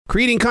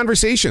Creating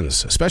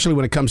conversations, especially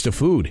when it comes to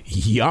food.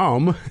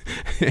 Yum.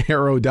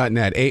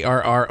 Arrow.net,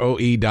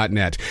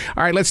 ARROE.net.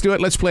 All right, let's do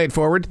it. Let's play it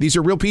forward. These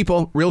are real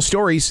people, real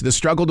stories, the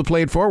struggle to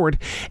play it forward.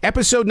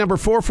 Episode number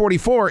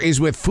 444 is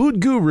with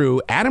food guru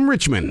Adam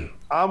Richman.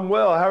 I'm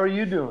well. How are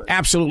you doing?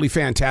 Absolutely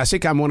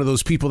fantastic. I'm one of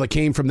those people that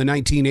came from the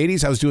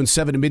 1980s. I was doing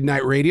 7 to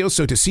midnight radio,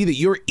 so to see that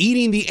you're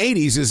eating the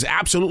 80s is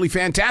absolutely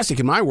fantastic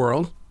in my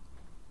world.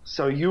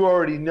 So you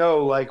already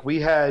know, like, we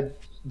had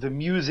the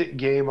music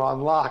game on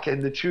lock,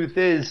 and the truth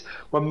is,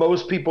 when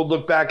most people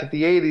look back at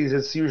the 80s,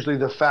 it's usually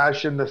the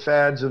fashion, the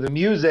fads, or the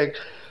music.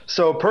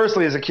 So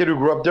personally, as a kid who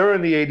grew up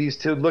during the 80s,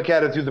 to look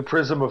at it through the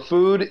prism of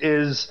food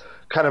is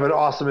kind of an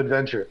awesome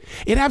adventure.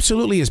 It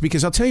absolutely is,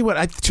 because I'll tell you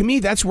what, to me,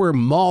 that's where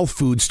mall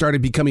food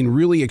started becoming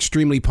really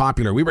extremely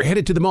popular. We were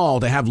headed to the mall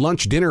to have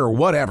lunch, dinner, or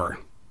whatever.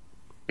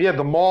 Yeah,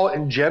 the mall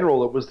in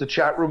general, it was the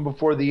chat room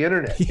before the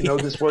internet. You know,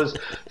 this was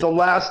the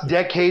last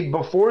decade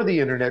before the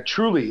internet,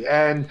 truly.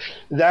 And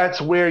that's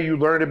where you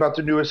learn about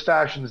the newest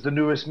fashions, the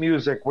newest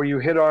music, where you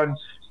hit on,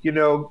 you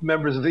know,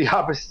 members of the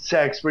opposite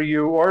sex, where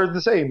you are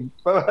the same.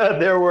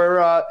 There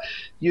were,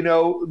 you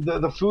know,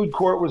 the food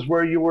court was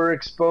where you were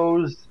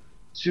exposed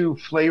to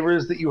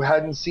flavors that you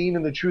hadn't seen.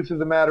 And the truth of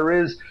the matter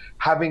is,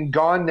 having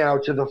gone now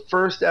to the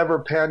first ever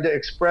Panda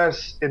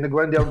Express in the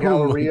Glendale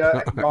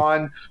Galleria, and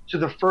gone to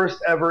the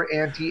first ever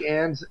Auntie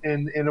Anne's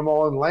in a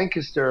mall in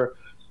Lancaster,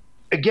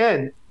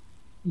 again,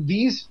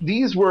 these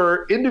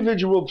were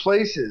individual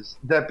places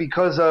that,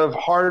 because of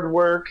hard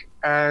work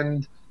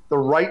and the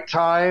right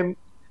time,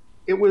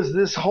 it was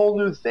this whole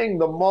new thing.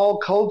 The mall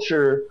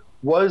culture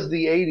was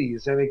the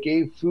 80s, and it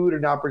gave food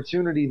an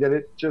opportunity that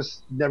it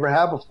just never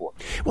had before.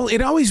 Well, it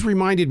always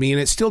reminded me,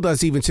 and it still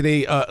does even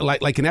today,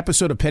 like an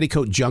episode of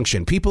Petticoat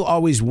Junction. People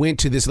always went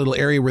to this little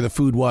area where the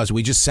food was.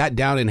 We just sat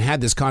down and had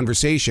this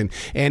conversation,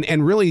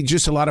 and really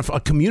just a lot of a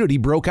community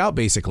broke out,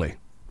 basically.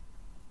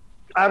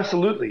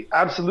 Absolutely.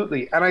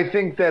 Absolutely. And I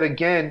think that,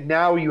 again,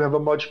 now you have a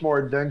much more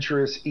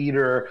adventurous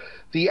eater.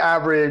 The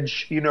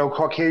average, you know,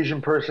 Caucasian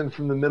person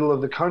from the middle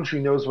of the country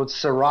knows what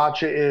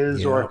sriracha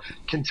is, or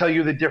can tell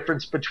you the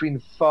difference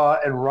between pho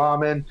and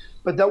ramen.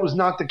 But that was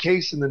not the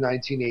case in the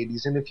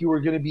 1980s. And if you were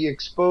going to be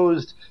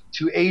exposed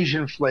to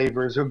Asian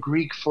flavors or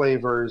Greek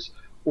flavors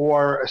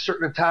or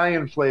certain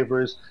Italian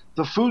flavors,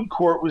 the food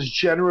court was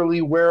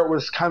generally where it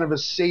was kind of a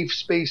safe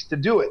space to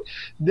do it.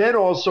 Then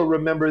also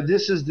remember,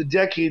 this is the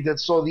decade that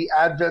saw the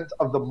advent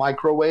of the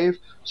microwave.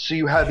 So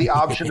you had the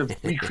option of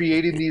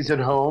recreating these at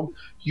home.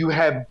 You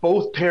had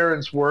both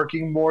parents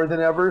working more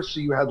than ever, so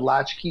you had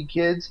latchkey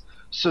kids.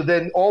 So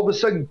then all of a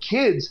sudden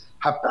kids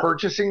have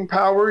purchasing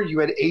power. You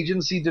had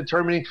agency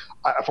determining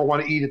if I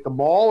want to eat at the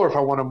mall or if I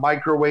want to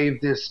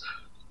microwave this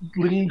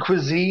lean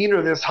cuisine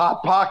or this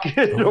hot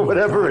pocket or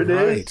whatever it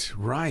is.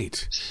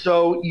 Right.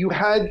 So you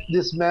had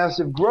this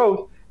massive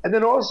growth. And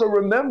then also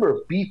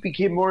remember, beef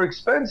became more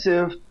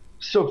expensive,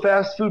 so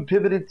fast food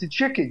pivoted to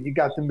chicken. You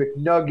got the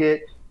McNugget,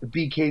 the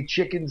BK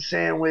chicken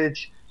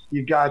sandwich,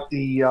 you got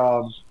the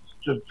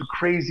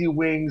crazy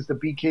wings, the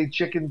BK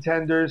chicken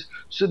tenders.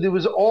 So there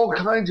was all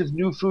kinds of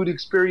new food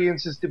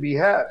experiences to be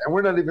had. And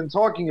we're not even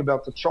talking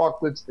about the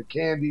chocolates, the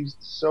candies,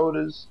 the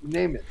sodas, you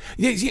name it.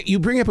 Yeah, you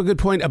bring up a good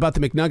point about the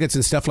McNuggets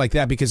and stuff like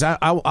that, because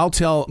I'll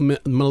tell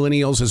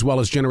millennials as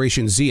well as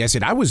Generation Z, I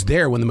said, I was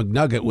there when the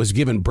McNugget was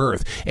given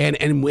birth.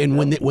 And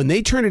when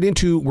they turned it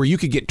into where you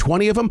could get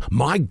 20 of them,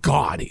 my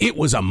God, it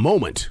was a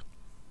moment.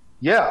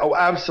 Yeah, oh,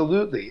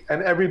 absolutely.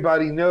 And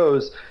everybody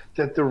knows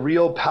that the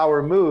real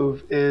power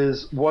move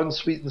is one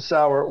sweet and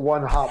sour,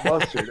 one hot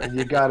mustard. And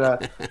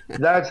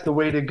that's the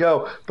way to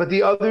go. But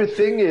the other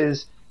thing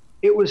is,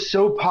 it was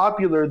so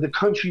popular, the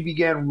country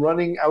began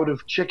running out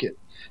of chicken,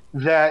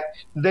 that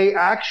they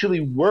actually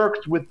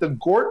worked with the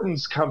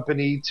Gorton's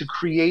company to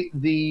create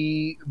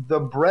the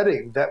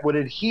breading that would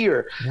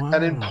adhere. Wow.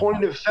 And in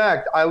point of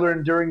fact, I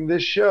learned during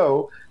this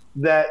show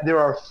that there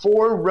are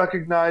 4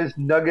 recognized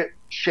nugget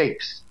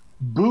shapes: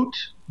 boot,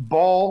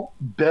 ball,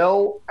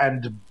 bell,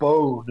 and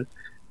bone.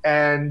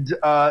 And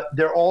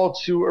they're all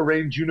to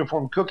arrange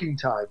uniform cooking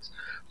times.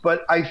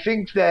 But I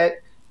think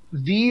that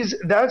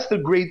that's the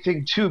great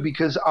thing too,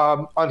 because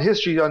on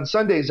History on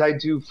Sundays, I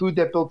do Food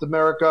That Built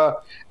America,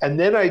 and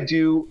then I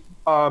do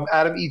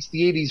Adam Eats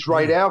the 80s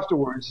right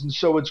afterwards. And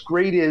so what's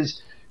great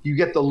is you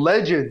get the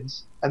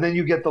legends and then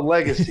you get the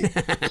legacy.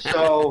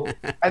 So,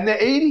 and the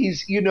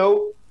 80s, you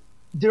know,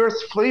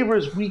 there's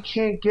flavors we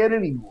can't get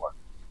anymore.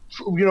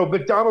 You know,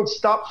 McDonald's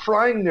stopped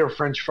frying their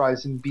French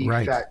fries in beef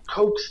fat.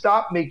 Coke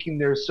stopped making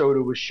their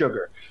soda with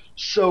sugar.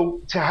 So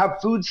to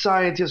have food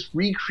scientists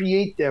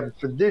recreate them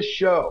for this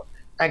show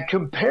and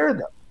compare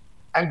them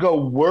and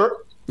go,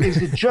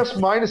 is it just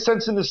my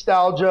sense of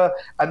nostalgia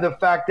and the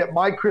fact that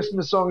my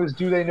Christmas song is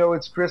Do They Know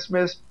It's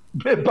Christmas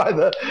by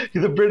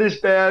the British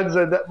bands,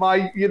 and that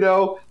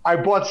I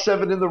bought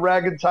 7 in the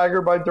Rag and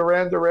Tiger by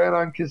Duran Duran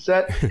on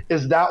cassette?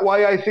 Is that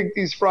why I think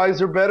these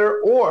fries are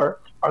better? Or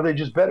are they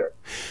just better?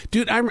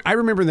 Dude, I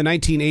remember in the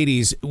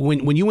 1980s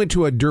when you went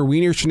to a Der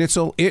Wiener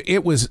Schnitzel,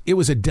 it was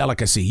a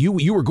delicacy.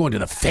 You were going to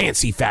the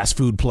fancy fast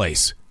food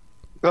place.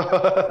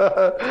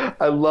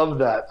 I love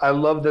that. I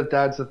love that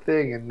that's a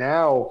thing. And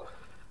now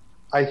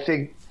I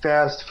think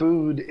fast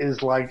food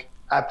is like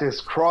at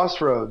this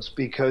crossroads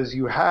because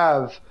you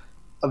have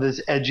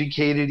this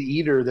educated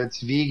eater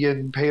that's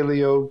vegan,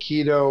 paleo,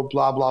 keto,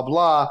 blah, blah,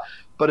 blah,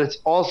 but it's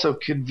also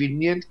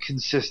convenient,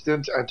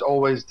 consistent, and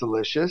always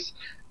delicious.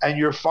 And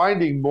you're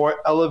finding more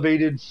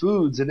elevated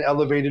foods and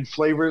elevated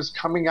flavors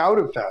coming out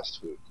of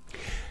fast food.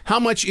 How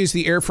much is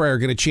the air fryer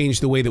going to change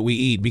the way that we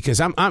eat? Because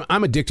I'm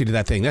addicted to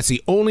that thing. That's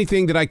the only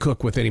thing that I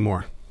cook with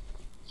anymore.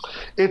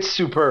 It's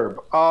superb.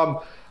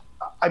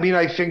 I mean,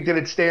 I think that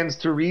it stands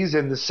to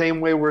reason. The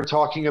same way we're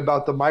talking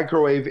about the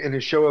microwave in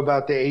a show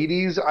about the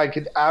 80s, I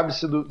could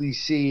absolutely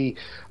see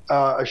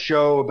a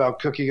show about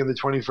cooking in the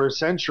 21st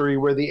century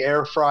where the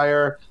air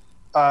fryer,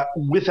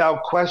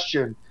 without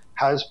question,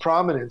 has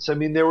prominence. I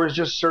mean, there was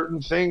just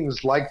certain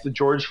things like the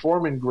George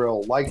Foreman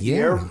grill, like the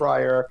air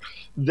fryer,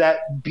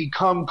 that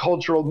become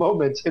cultural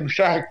moments. In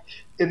fact,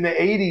 in the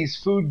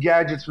 80s, food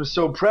gadgets were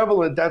so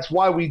prevalent. That's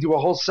why we do a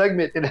whole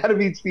segment in Adam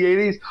Eats the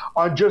 80s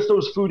on just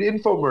those food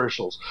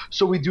infomercials.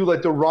 So we do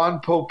like the Ron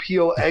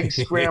Popeil egg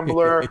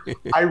scrambler.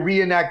 I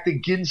reenact the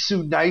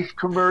Ginsu knife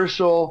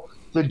commercial,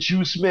 the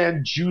Juice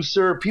Man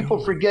juicer.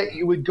 People forget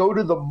you would go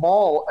to the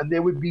mall and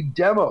there would be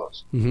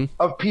demos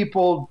of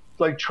people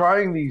like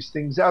trying these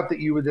things out that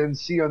you would then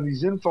see on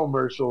these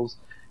infomercials.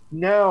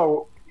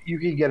 Now you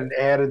can get an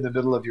ad in the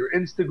middle of your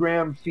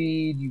Instagram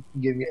feed. You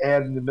can get an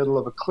ad in the middle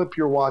of a clip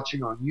you're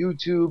watching on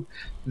YouTube.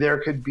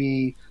 There could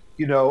be,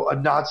 you know, a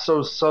not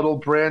so subtle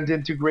brand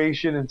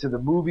integration into the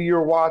movie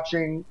you're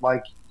watching,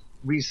 like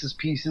Reese's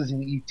Pieces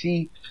and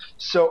E.T.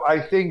 So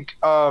I think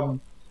the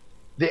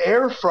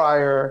air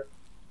fryer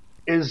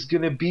is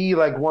going to be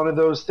like one of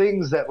those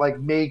things that like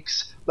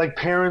makes like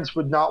parents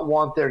would not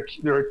want their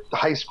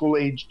high school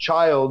age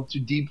child to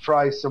deep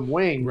fry some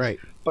wings, right?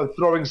 But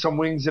throwing some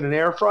wings in an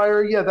air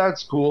fryer, yeah,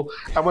 that's cool.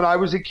 And when I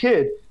was a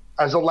kid,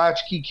 as a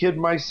latchkey kid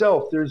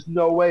myself, there's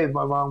no way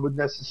my mom would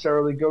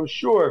necessarily go,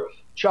 sure,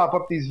 chop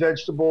up these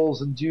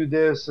vegetables and do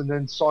this and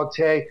then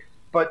saute.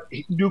 But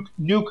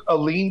nuke a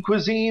lean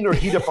cuisine or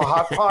heat up a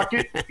Hot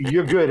Pocket,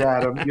 you're good,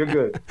 Adam. You're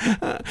good.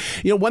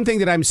 You know, one thing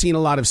that I'm seeing a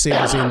lot of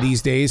sales in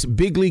these days,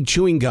 Big League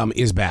Chewing Gum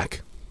is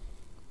back.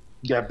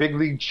 Yeah, Big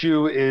League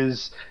Chew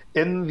is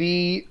in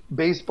the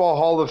Baseball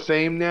Hall of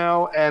Fame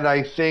now. And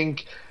I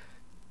think,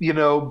 you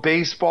know,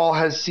 baseball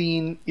has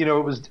seen, you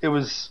know, it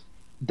was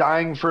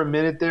dying for a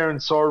minute there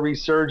and saw a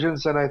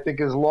resurgence. And I think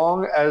as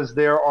long as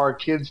there are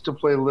kids to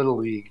play Little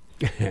League,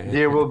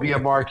 there will be a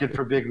market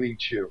for Big League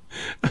Chew.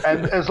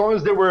 And as long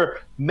as there were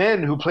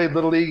men who played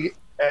Little League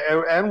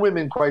and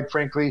women, quite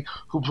frankly,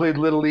 who played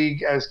Little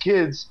League as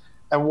kids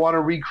and want to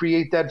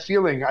recreate that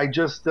feeling. I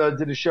just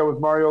did a show with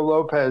Mario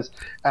Lopez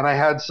and I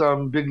had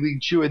some Big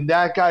League Chew and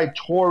that guy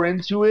tore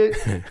into it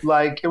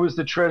like it was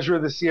the treasure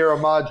of the Sierra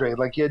Madre.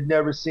 Like he had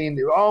never seen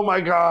it. Oh my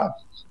God.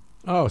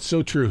 Oh,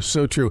 so true,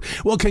 so true.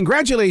 Well,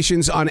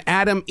 congratulations on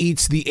Adam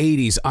Eats the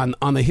 80s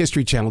on the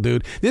History Channel,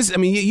 dude. This, I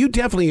mean, you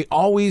definitely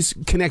always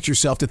connect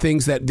yourself to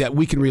things that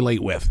we can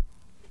relate with.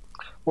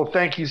 Well,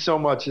 thank you so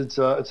much. It's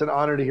an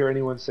honor to hear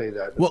anyone say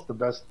that. It's the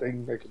best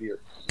thing I could hear.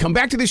 Come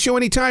back to the show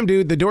anytime,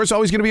 dude. The door's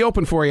always going to be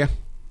open for you.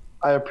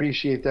 I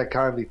appreciate that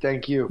kindly.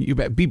 Thank you. You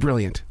bet. Be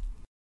brilliant.